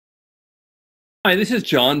Hi, this is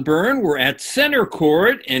John Byrne. We're at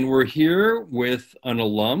CentreCourt, and we're here with an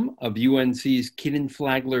alum of UNC's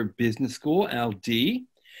Kenan-Flagler Business School, Al D.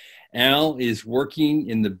 Al is working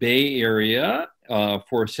in the Bay Area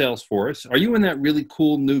for Salesforce. Are you in that really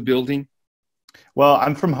cool new building? Well,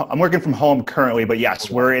 I'm working from home currently, but yes,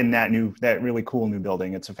 we're in that really cool new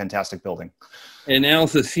building. It's a fantastic building. And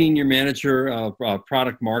Al's the senior manager of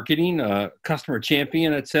product marketing, customer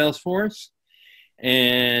champion at Salesforce.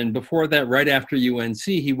 And before that, right after UNC,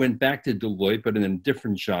 he went back to Deloitte, but in a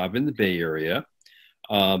different job in the Bay Area.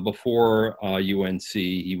 Before UNC,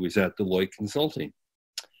 he was at Deloitte Consulting.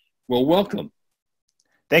 Well, welcome.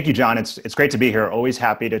 Thank you, John. It's great to be here. Always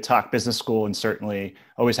happy to talk business school, and certainly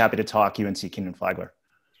always happy to talk UNC Kenan-Flagler.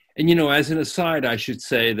 And, as an aside, I should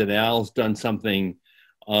say that Al's done something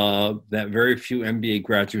that very few MBA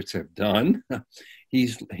graduates have done.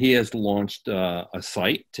 He has launched a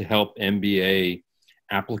site to help MBA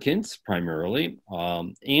applicants primarily,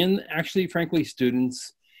 and actually, frankly,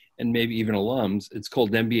 students and maybe even alums. It's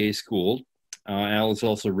called MBA School. Al has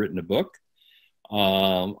also written a book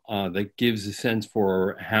that gives a sense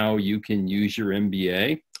for how you can use your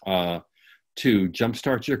MBA to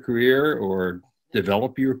jumpstart your career or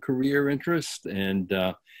develop your career interest and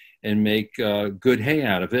make good hay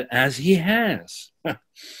out of it, as he has.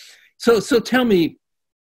 So tell me,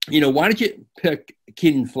 why did you pick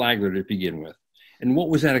Kenan-Flagler to begin with? And what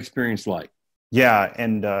was that experience like? Yeah,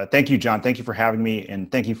 and thank you, John. Thank you for having me,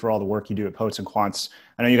 and thank you for all the work you do at Poets and Quants.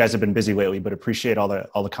 I know you guys have been busy lately, but appreciate all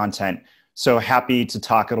the content. So happy to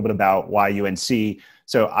talk a little bit about why UNC.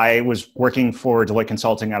 So I was working for Deloitte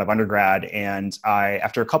Consulting out of undergrad, and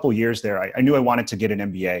after a couple of years there, I knew I wanted to get an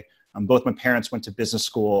MBA. Both my parents went to business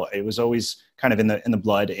school. It was always kind of in the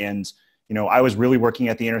blood, and I was really working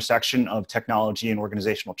at the intersection of technology and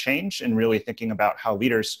organizational change, and really thinking about how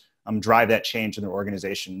leaders drive that change in their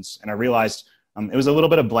organizations. And I realized it was a little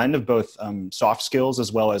bit of blend of both soft skills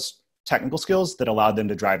as well as technical skills that allowed them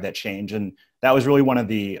to drive that change. And that was really one of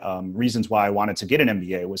the reasons why I wanted to get an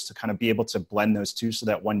MBA, was to kind of be able to blend those two so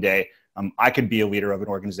that one day I could be a leader of an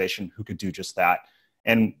organization who could do just that.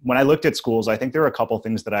 And when I looked at schools, I think there were a couple of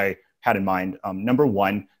things that I had in mind. Number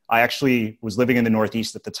one, I actually was living in the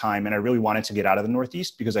Northeast at the time, and I really wanted to get out of the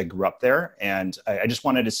Northeast because I grew up there, and I just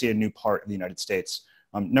wanted to see a new part of the United States.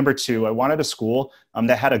 Number two, I wanted a school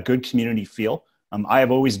that had a good community feel. I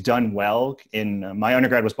have always done well my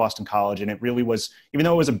undergrad was Boston College, and it really was, even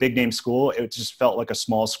though it was a big name school, it just felt like a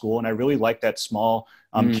small school. And I really liked that small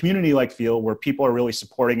community-like feel where people are really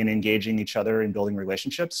supporting and engaging each other and building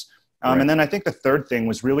relationships. Right. And then I think the third thing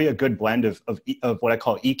was really a good blend of what I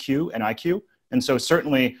call EQ and IQ. And so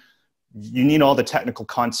certainly you need all the technical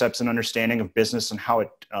concepts and understanding of business and how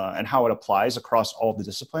it applies across all the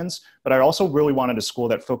disciplines. But I also really wanted a school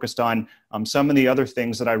that focused on some of the other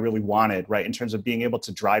things that I really wanted, right, in terms of being able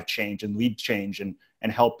to drive change and lead change and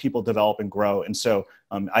help people develop and grow. And so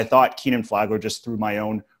I thought Kenan-Flagler, just through my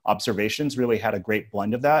own observations, really had a great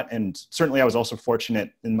blend of that. And certainly I was also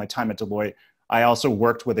fortunate in my time at Deloitte. I also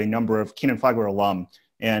worked with a number of Kenan-Flagler alum,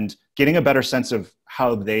 and getting a better sense of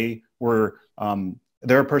how they were,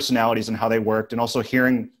 their personalities and how they worked, and also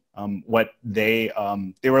hearing what they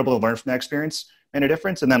were able to learn from that experience made a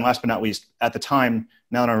difference. And then last but not least, at the time,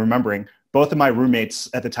 now that I'm remembering, both of my roommates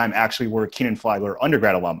at the time actually were Kenan-Flagler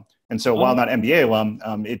undergrad alum. And so while not MBA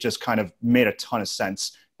alum, it just kind of made a ton of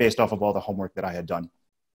sense based off of all the homework that I had done.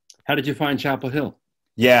 How did you find Chapel Hill?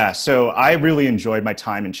 Yeah, so I really enjoyed my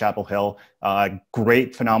time in Chapel Hill.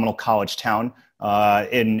 Great, phenomenal college town.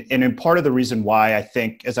 And part of the reason why, I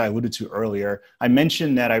think, as I alluded to earlier, I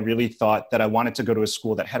mentioned that I really thought that I wanted to go to a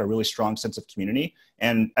school that had a really strong sense of community.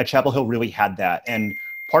 And at Chapel Hill really had that. And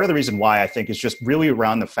part of the reason why, I think, is just really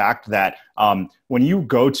around the fact that when you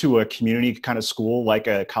go to a community kind of school like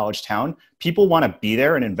a college town, people want to be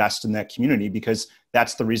there and invest in that community because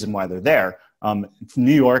that's the reason why they're there.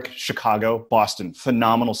 New York, Chicago, Boston,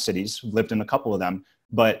 phenomenal cities. Lived in a couple of them.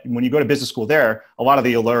 But when you go to business school there, a lot of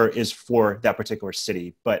the allure is for that particular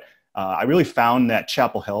city. But I really found that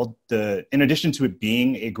Chapel Hill, in addition to it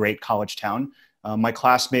being a great college town, my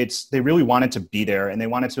classmates, they really wanted to be there, and they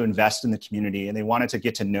wanted to invest in the community, and they wanted to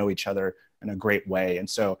get to know each other in a great way. And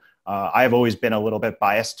so I have always been a little bit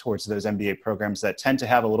biased towards those MBA programs that tend to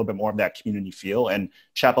have a little bit more of that community feel. And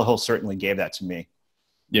Chapel Hill certainly gave that to me.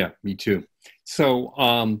 Yeah, me too.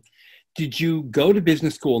 So did you go to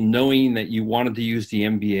business school knowing that you wanted to use the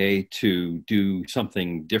MBA to do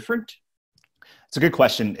something different? It's a good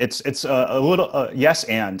question. It's a little yes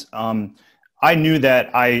and. I knew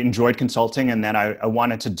that I enjoyed consulting and that I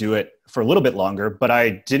wanted to do it for a little bit longer, but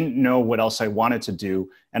I didn't know what else I wanted to do.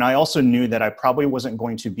 And I also knew that I probably wasn't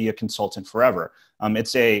going to be a consultant forever.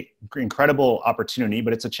 It's a incredible opportunity,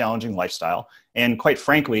 but it's a challenging lifestyle. And quite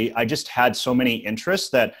frankly, I just had so many interests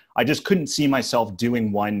that I just couldn't see myself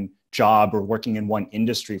doing one job or working in one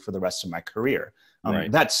industry for the rest of my career.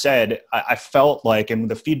 Right. That said, I felt like, and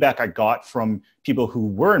the feedback I got from people who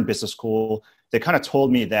were in business school, they kind of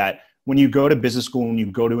told me that when you go to business school, when you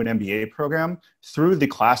go to an MBA program, through the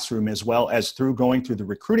classroom, as well as through going through the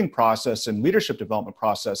recruiting process and leadership development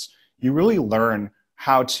process, you really learn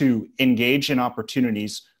how to engage in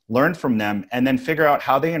opportunities, learn from them, and then figure out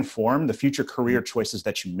how they inform the future career choices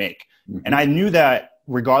that you make. Mm-hmm. And I knew that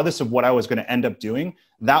regardless of what I was going to end up doing,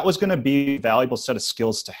 that was going to be a valuable set of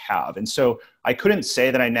skills to have. And so I couldn't say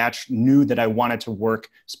that I knew that I wanted to work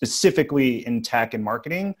specifically in tech and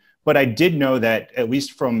marketing, but I did know that, at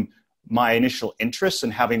least from my initial interests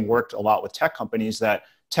and having worked a lot with tech companies, that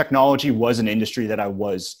technology was an industry that I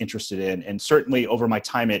was interested in. And certainly over my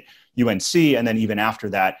time at UNC, and then even after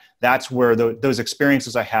that, that's where those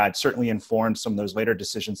experiences I had certainly informed some of those later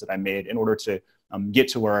decisions that I made in order to get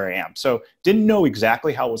to where I am. So didn't know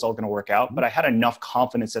exactly how it was all going to work out, but I had enough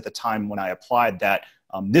confidence at the time when I applied that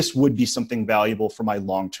this would be something valuable for my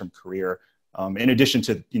long-term career, in addition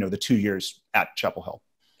to the 2 years at Chapel Hill.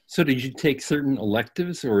 So did you take certain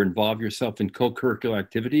electives or involve yourself in co-curricular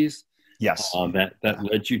activities? Yes. That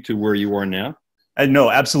led you to where you are now?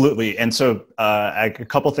 No, absolutely. And so a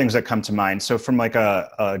couple things that come to mind. So from like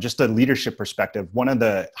just a leadership perspective, one of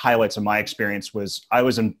the highlights of my experience was I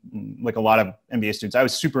was in, like a lot of MBA students, I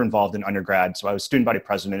was super involved in undergrad. So I was student body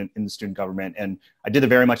president in the student government. And I did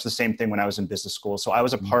very much the same thing when I was in business school. So I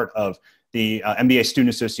was a part of the MBA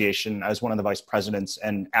Student Association. I was one of the vice presidents.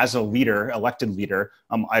 And as a leader, elected leader,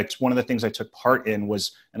 one of the things I took part in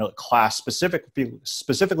was in a class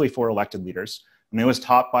specifically for elected leaders. I mean, it was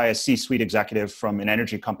taught by a C-suite executive from an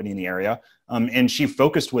energy company in the area. And she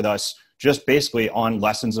focused with us just basically on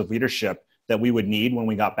lessons of leadership that we would need when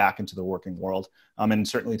we got back into the working world. And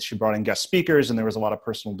certainly she brought in guest speakers, and there was a lot of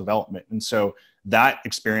personal development. And so that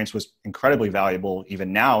experience was incredibly valuable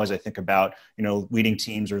even now as I think about, leading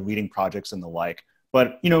teams or leading projects and the like.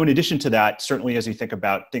 But, in addition to that, certainly as you think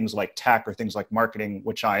about things like tech or things like marketing,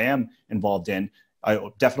 which I am involved in,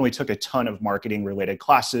 I definitely took a ton of marketing related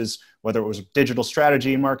classes, whether it was digital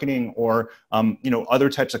strategy and marketing or, other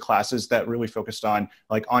types of classes that really focused on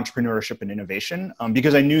like entrepreneurship and innovation,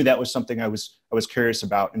 because I knew that was something I was curious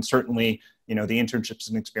about. And certainly, the internships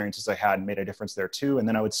and experiences I had made a difference there too. And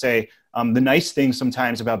then I would say the nice thing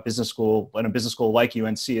sometimes about business school and a business school like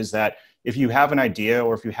UNC is that if you have an idea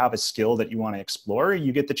or if you have a skill that you want to explore,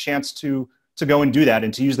 you get the chance to go and do that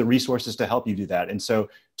and to use the resources to help you do that. And so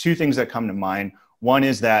two things that come to mind. One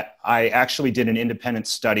is that I actually did an independent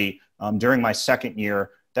study during my second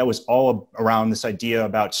year that was all around this idea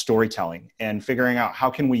about storytelling and figuring out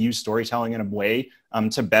how can we use storytelling in a way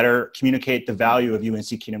to better communicate the value of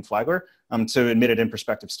UNC Kenan-Flagler to admitted and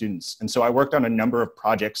prospective students. And so I worked on a number of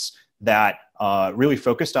projects that really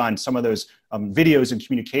focused on some of those videos and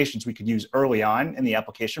communications we could use early on in the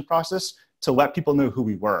application process to let people know who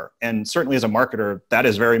we were. And certainly as a marketer, that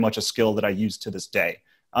is very much a skill that I use to this day.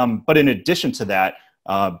 But in addition to that,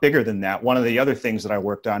 bigger than that, one of the other things that I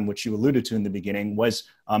worked on, which you alluded to in the beginning, was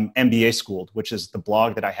MBA Schooled, which is the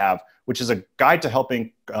blog that I have, which is a guide to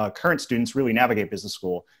helping current students really navigate business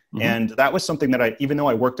school. Mm-hmm. And that was something that even though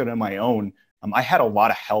I worked on my own, I had a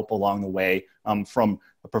lot of help along the way from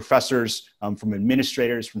professors, from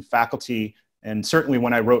administrators, from faculty. And certainly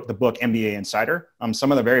when I wrote the book MBA Insider,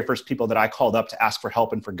 some of the very first people that I called up to ask for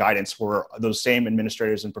help and for guidance were those same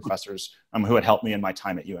administrators and professors who had helped me in my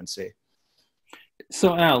time at UNC.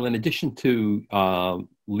 So Al, in addition to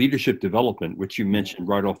leadership development, which you mentioned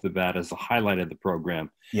right off the bat as a highlight of the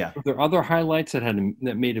program, are there other highlights that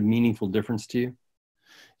made a meaningful difference to you?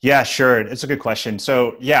 Yeah, sure. It's a good question.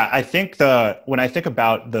 So yeah, I think when I think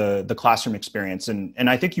about the classroom experience, and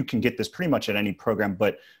I think you can get this pretty much at any program,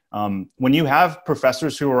 but when you have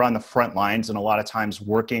professors who are on the front lines and a lot of times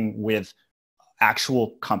working with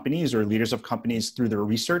actual companies or leaders of companies through their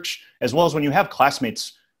research, as well as when you have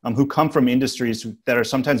classmates who come from industries that are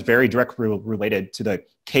sometimes very directly related to the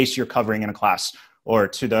case you're covering in a class or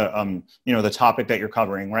to the the topic that you're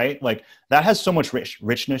covering, right? Like that has so much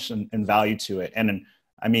richness and value to it. And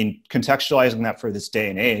I mean, contextualizing that for this day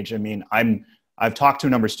and age, I mean, I've talked to a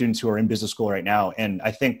number of students who are in business school right now. And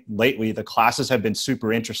I think lately the classes have been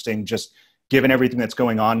super interesting, just given everything that's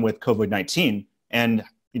going on with COVID-19 and,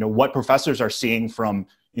 what professors are seeing from,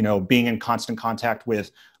 being in constant contact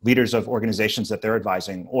with leaders of organizations that they're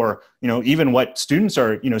advising, or, even what students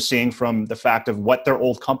are, seeing from the fact of what their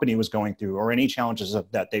old company was going through or any challenges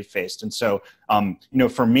that they've faced. And so,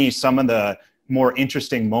 for me, some of the more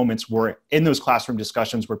interesting moments were in those classroom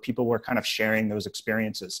discussions where people were kind of sharing those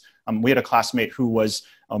experiences. We had a classmate who was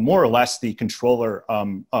more or less the controller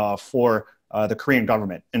for the Korean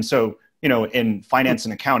government. And so, in finance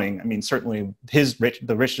and accounting, I mean, certainly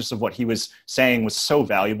the richness of what he was saying was so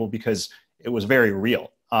valuable because it was very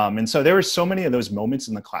real. And so there were so many of those moments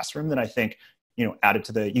in the classroom that I think, added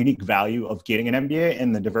to the unique value of getting an MBA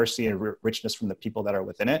and the diversity and richness from the people that are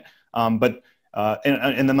within it. And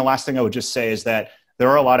then the last thing I would just say is that there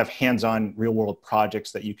are a lot of hands-on real-world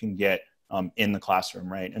projects that you can get in the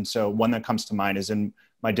classroom, right? And so one that comes to mind is in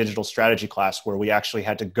my digital strategy class, where we actually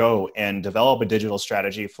had to go and develop a digital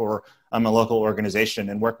strategy for a local organization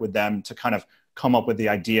and work with them to kind of come up with the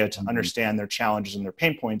idea to understand their challenges and their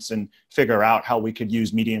pain points and figure out how we could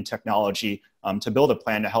use media and technology to build a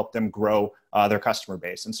plan to help them grow their customer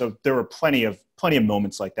base. And so there were plenty of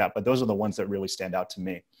moments like that, but those are the ones that really stand out to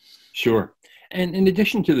me. Sure. And in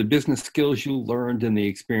addition to the business skills you learned and the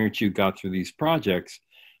experience you got through these projects,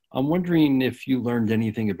 I'm wondering if you learned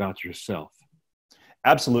anything about yourself.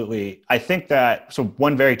 Absolutely. I think that, so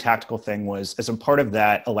one very tactical thing was, as a part of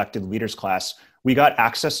that elected leaders class, we got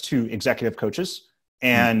access to executive coaches,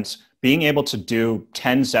 and being able to do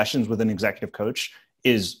 10 sessions with an executive coach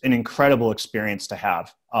is an incredible experience to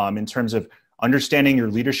have in terms of understanding your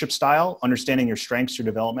leadership style, understanding your strengths, your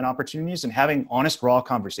development opportunities, and having honest, raw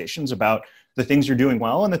conversations about the things you're doing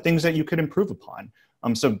well and the things that you could improve upon.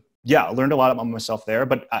 So yeah, I learned a lot about myself there,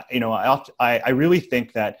 but I really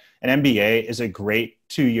think that an MBA is a great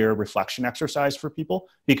 2-year reflection exercise for people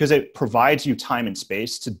because it provides you time and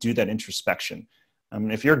space to do that introspection.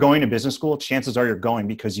 If you're going to business school, chances are you're going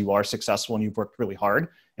because you are successful and you've worked really hard.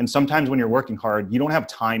 And sometimes when you're working hard, you don't have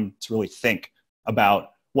time to really think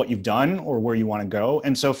about what you've done or where you want to go.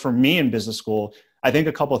 And so for me in business school, I think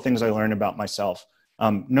a couple of things I learned about myself.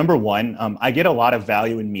 Number one, I get a lot of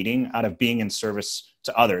value in meeting out of being in service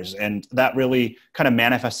to others. And that really kind of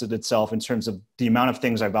manifested itself in terms of the amount of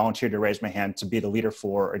things I volunteered to raise my hand to be the leader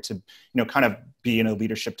for, or to, kind of be in a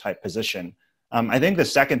leadership type position. I think the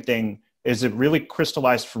second thing is it really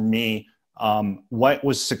crystallized for me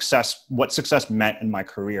what success meant in my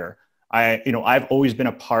career. I've always been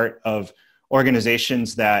a part of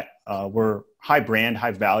organizations that were high brand, high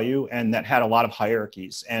value, and that had a lot of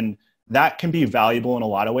hierarchies. And that can be valuable in a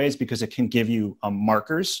lot of ways because it can give you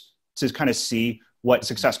markers to kind of see what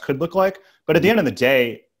success could look like. But at the end of the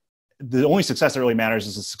day, the only success that really matters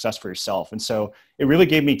is the success for yourself. And so it really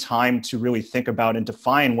gave me time to really think about and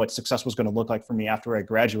define what success was going to look like for me after I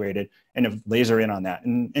graduated and laser in on that.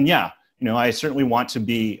 And yeah, I certainly want to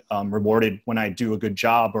be rewarded when I do a good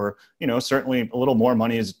job, or, certainly a little more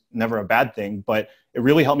money is never a bad thing, but it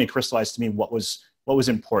really helped me crystallize to me what was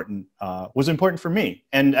important for me.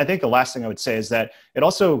 And I think the last thing I would say is that it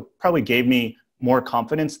also probably gave me more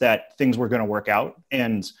confidence that things were going to work out.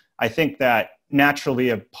 And I think that naturally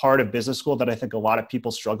a part of business school that I think a lot of people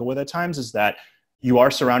struggle with at times is that you are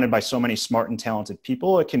surrounded by so many smart and talented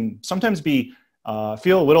people. It can sometimes be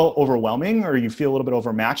feel a little overwhelming, or you feel a little bit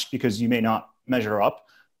overmatched because you may not measure up.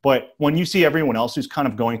 But when you see everyone else who's kind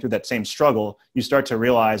of going through that same struggle, you start to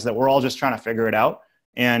realize that we're all just trying to figure it out.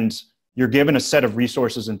 And you're given a set of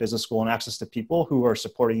resources in business school and access to people who are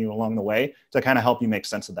supporting you along the way to kind of help you make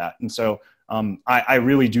sense of that. And so I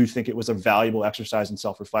really do think it was a valuable exercise in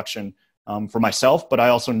self-reflection for myself, but I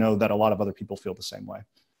also know that a lot of other people feel the same way.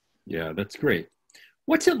 Yeah, that's great.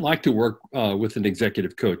 What's it like to work with an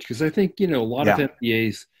executive coach? Because I think, a lot of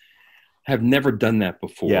MBAs have never done that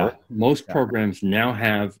before. Yeah. Most programs now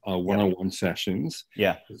have one-on-one sessions.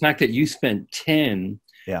 Yeah. The fact that you spent 10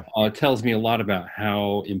 tells me a lot about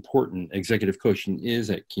how important executive coaching is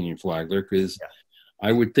at Kenan-Flagler, because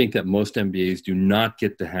I would think that most MBAs do not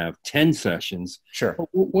get to have 10 sessions. Sure.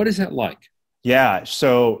 What is that like? Yeah.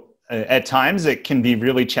 So at times it can be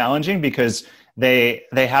really challenging because they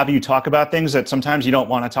have you talk about things that sometimes you don't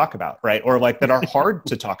want to talk about, right? Or like that are hard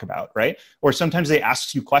to talk about, right? Or sometimes they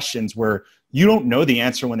ask you questions where you don't know the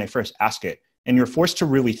answer when they first ask it, and you're forced to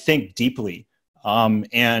really think deeply.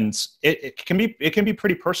 And it can be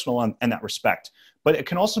pretty personal in that respect, but it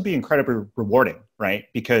can also be incredibly rewarding, right?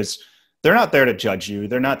 Because they're not there to judge you.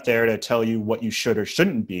 They're not there to tell you what you should or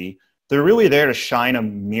shouldn't be. They're really there to shine a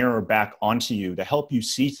mirror back onto you, to help you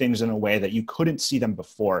see things in a way that you couldn't see them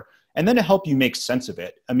before, and then to help you make sense of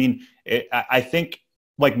it. I mean, I think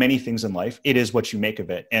like many things in life, it is what you make of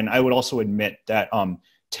it. And I would also admit that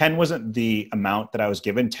 10 wasn't the amount that I was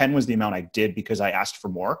given. 10 was the amount I did because I asked for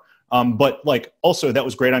more. But like, also that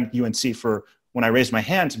was great on UNC for when I raised my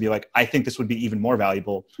hand to be like, I think this would be even more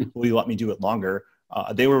valuable. Will you let me do it longer?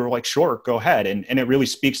 They were like, sure, go ahead. And it really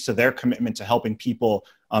speaks to their commitment to helping people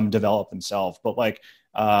develop themselves. But like,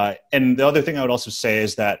 and the other thing I would also say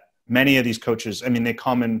is that many of these coaches, I mean, they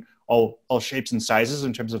come in all shapes and sizes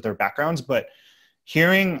in terms of their backgrounds, but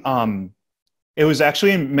hearing, it was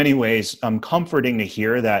actually in many ways comforting to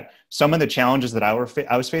hear that some of the challenges that I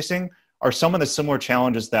was facing are some of the similar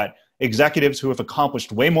challenges that executives who have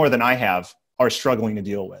accomplished way more than I have are struggling to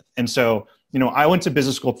deal with. And so, you know, I went to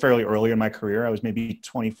business school fairly early in my career. I was maybe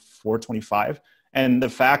 24, 25. And the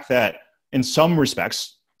fact that in some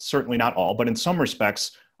respects, certainly not all, but in some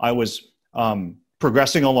respects, I was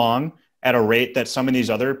progressing along at a rate that some of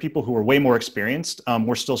these other people who were way more experienced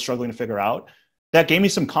were still struggling to figure out. That gave me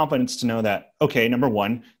some confidence to know that, okay, number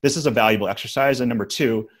one, this is a valuable exercise. And number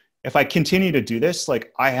two, if I continue to do this,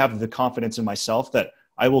 like I have the confidence in myself that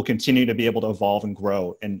I will continue to be able to evolve and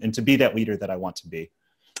grow and to be that leader that I want to be.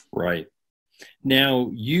 Right.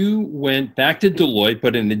 Now, you went back to Deloitte,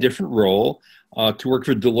 but in a different role, to work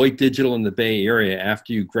for Deloitte Digital in the Bay Area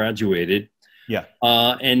after you graduated. Yeah.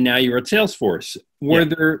 And now you're at Salesforce. Were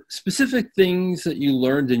there specific things that you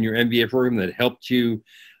learned in your MBA program that helped you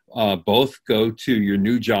both go to your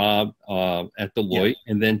new job at Deloitte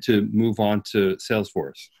and then to move on to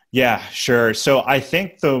Salesforce? Yeah, sure. So I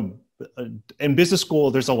think in business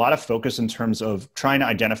school, there's a lot of focus in terms of trying to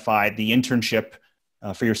identify the internship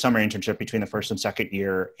for your summer internship between the first and second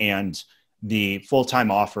year and the full-time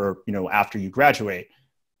offer, you know, after you graduate.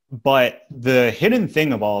 But the hidden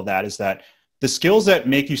thing of all of that is that the skills that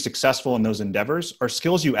make you successful in those endeavors are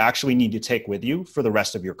skills you actually need to take with you for the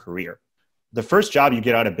rest of your career. The first job you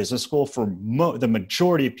get out of business school for the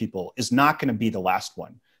majority of people is not going to be the last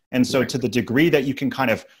one. And so to the degree that you can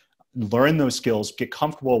kind of learn those skills, get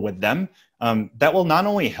comfortable with them, that will not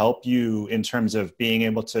only help you in terms of being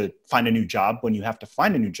able to find a new job when you have to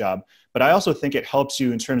find a new job, but I also think it helps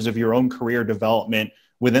you in terms of your own career development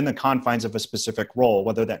within the confines of a specific role,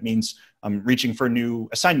 whether that means reaching for new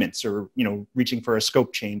assignments or, you know, reaching for a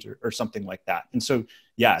scope change or something like that. And so,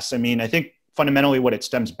 yes, I mean, I think fundamentally what it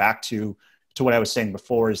stems back to what I was saying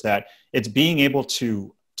before is that it's being able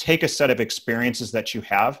to take a set of experiences that you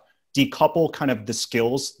have, decouple kind of the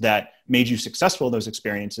skills that made you successful in those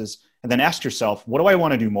experiences, and then ask yourself, what do I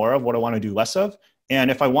want to do more of? What do I want to do less of?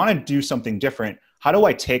 And if I want to do something different, how do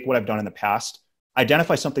I take what I've done in the past,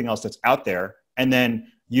 identify something else that's out there, and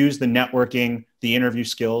then use the networking, the interview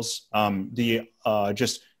skills,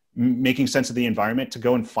 just making sense of the environment to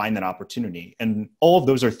go and find that opportunity. And all of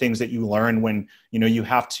those are things that you learn when, you know, you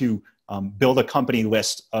have to build a company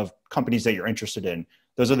list of companies that you're interested in.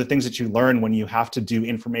 Those are the things that you learn when you have to do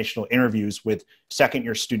informational interviews with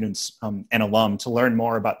second-year students and alum to learn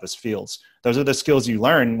more about those fields. Those are the skills you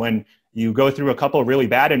learn when you go through a couple of really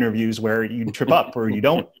bad interviews where you trip up or you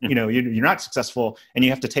don't, you know, you're not successful, and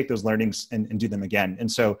you have to take those learnings and do them again.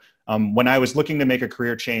 And so when I was looking to make a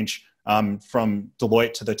career change from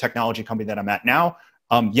Deloitte to the technology company that I'm at now,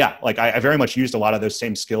 like I very much used a lot of those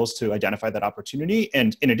same skills to identify that opportunity.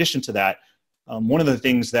 And in addition to that, one of the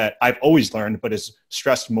things that I've always learned, but is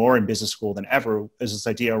stressed more in business school than ever, is this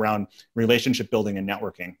idea around relationship building and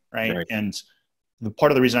networking, right? And the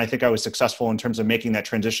part of the reason I think I was successful in terms of making that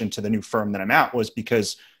transition to the new firm that I'm at was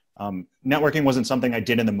because networking wasn't something I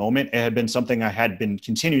did in the moment. It had been something I had been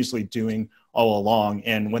continuously doing all along.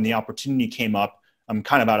 And when the opportunity came up,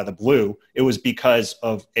 kind of out of the blue, it was because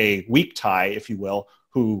of a weak tie, if you will,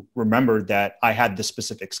 who remembered that I had this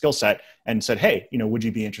specific skill set and said, hey, you know, would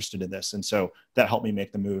you be interested in this? And so that helped me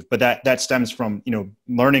make the move. But that stems from, you know,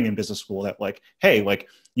 learning in business school that like, hey, like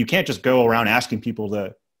you can't just go around asking people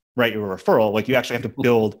to write you a referral. Like you actually have to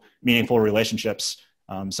build meaningful relationships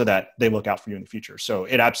so that they look out for you in the future. So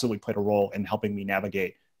it absolutely played a role in helping me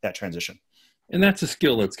navigate that transition. And that's a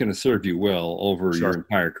skill that's going to serve you well over your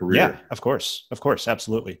entire career. Yeah, of course,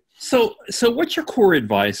 absolutely. So what's your core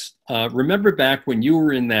advice? Remember back when you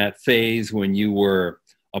were in that phase when you were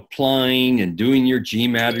applying and doing your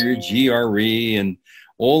GMAT or your GRE and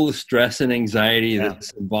all the stress and anxiety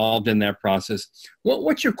that's involved in that process.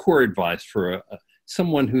 What's your core advice for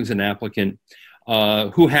someone who's an applicant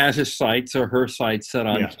who has his sights or her sights set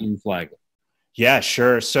on Kenan-Flagler? Yeah,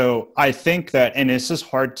 sure. So I think that, and this is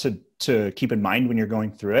hard to keep in mind when you're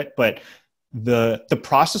going through it, but the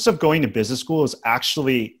process of going to business school is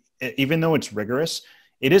actually, even though it's rigorous,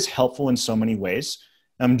 it is helpful in so many ways.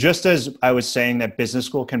 Just as I was saying that business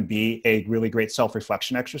school can be a really great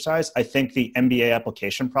self-reflection exercise, I think the MBA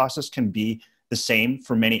application process can be the same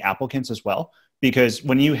for many applicants as well, because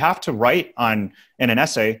when you have to write in an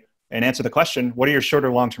essay and answer the question, what are your short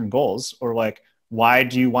or long-term goals? Or like, why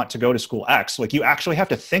do you want to go to school X? Like, you actually have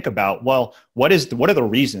to think about, well, what are the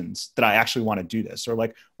reasons that I actually want to do this? Or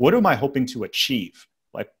like, what am I hoping to achieve?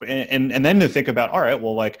 Like, and then to think about, all right,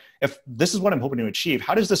 well, like, if this is what I'm hoping to achieve,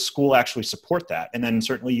 how does this school actually support that? And then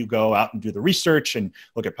certainly you go out and do the research and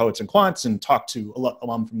look at poets and quants and talk to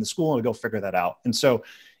alum from the school and go figure that out. And so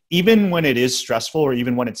even when it is stressful, or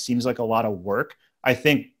even when it seems like a lot of work, I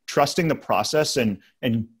think trusting the process and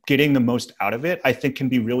getting the most out of it, I think can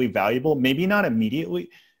be really valuable. Maybe not immediately,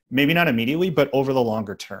 but over the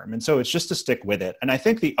longer term. And so it's just to stick with it. And I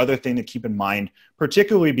think the other thing to keep in mind,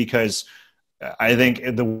 particularly because I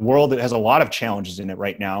think the world that has a lot of challenges in it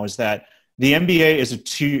right now, is that the MBA is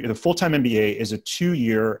the full-time MBA is a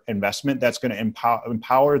 2-year investment that's going to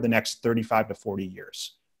empower the next 35 to 40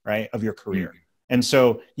 years, right, of your career. Mm-hmm. And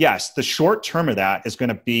so, yes, the short term of that is going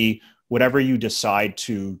to be whatever you decide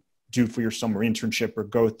to do for your summer internship or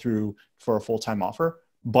go through for a full-time offer.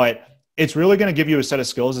 But it's really going to give you a set of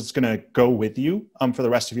skills that's going to go with you for the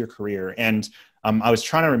rest of your career. And I was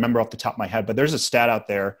trying to remember off the top of my head, but there's a stat out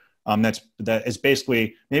there that is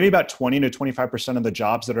basically maybe about 20 to 25% of the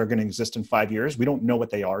jobs that are going to exist in 5 years. We don't know what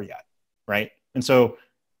they are yet, right? And so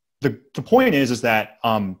the point is that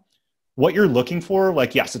what you're looking for,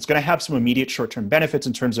 like, yes, it's going to have some immediate short-term benefits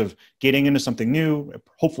in terms of getting into something new,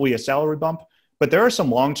 hopefully a salary bump. But there are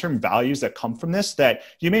some long-term values that come from this that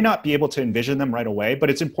you may not be able to envision them right away, but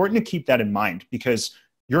it's important to keep that in mind because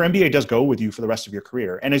your MBA does go with you for the rest of your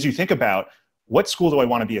career. And as you think about what school do I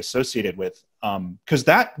want to be associated with, because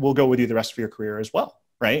that will go with you the rest of your career as well,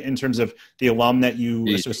 right? In terms of the alum that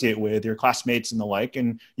you associate with, your classmates and the like,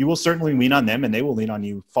 and you will certainly lean on them and they will lean on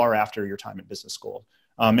you far after your time at business school.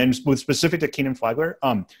 And with specific to Kenan-Flagler,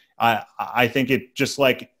 I think it, just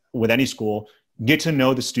like with any school, get to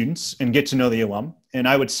know the students and get to know the alum. And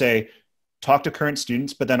I would say, talk to current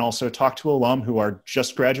students, but then also talk to alum who are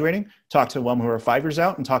just graduating, talk to alum who are 5 years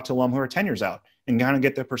out, and talk to alum who are 10 years out, and kind of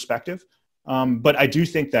get their perspective. But I do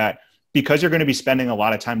think that because you're going to be spending a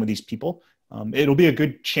lot of time with these people, it'll be a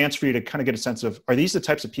good chance for you to kind of get a sense of, are these the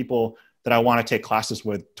types of people that I want to take classes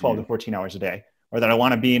with 12 to 14 hours a day? Or that I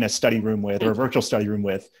want to be in a study room with, or a virtual study room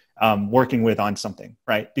with, working with on something,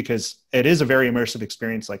 right? Because it is a very immersive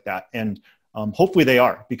experience like that. And hopefully they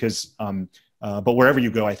are, because, but wherever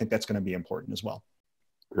you go, I think that's going to be important as well.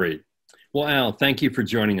 Great. Well, Al, thank you for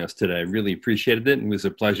joining us today. I really appreciated it. It was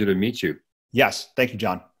a pleasure to meet you. Yes. Thank you,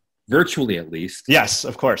 John. Virtually, at least. Yes,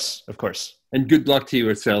 of course. Of course. And good luck to you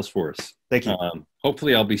at Salesforce. Thank you.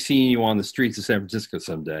 Hopefully I'll be seeing you on the streets of San Francisco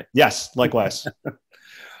someday. Yes, likewise.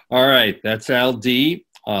 All right, that's Al D.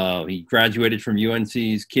 He graduated from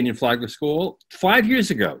UNC's Kenan-Flagler School 5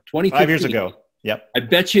 years ago, 2015. 5 years ago, yep. I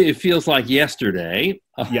bet you it feels like yesterday.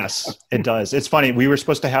 Yes, it does. It's funny. We were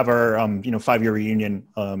supposed to have our 5-year reunion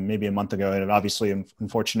maybe a month ago, and obviously,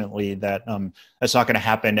 unfortunately, that's not going to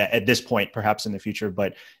happen at this point. Perhaps in the future,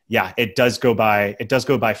 but yeah, it does go by. It does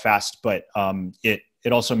go by fast, but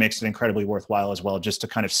it also makes it incredibly worthwhile as well, just to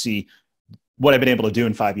kind of see what I've been able to do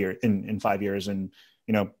in 5 years. In 5 years, and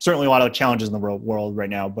certainly a lot of challenges in the world right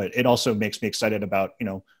now, but it also makes me excited about,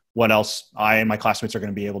 what else I and my classmates are going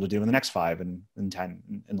to be able to do in the next 5 and 10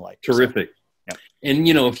 and the like. Terrific. So, yeah. And,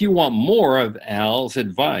 if you want more of Al's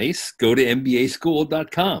advice, go to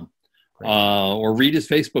mbaschool.com or read his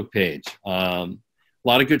Facebook page. A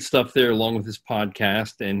lot of good stuff there, along with his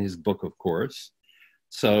podcast and his book, of course.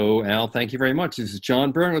 So, Al, thank you very much. This is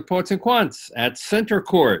John Byrne with Poets and Quants at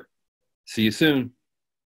CentreCourt. See you soon.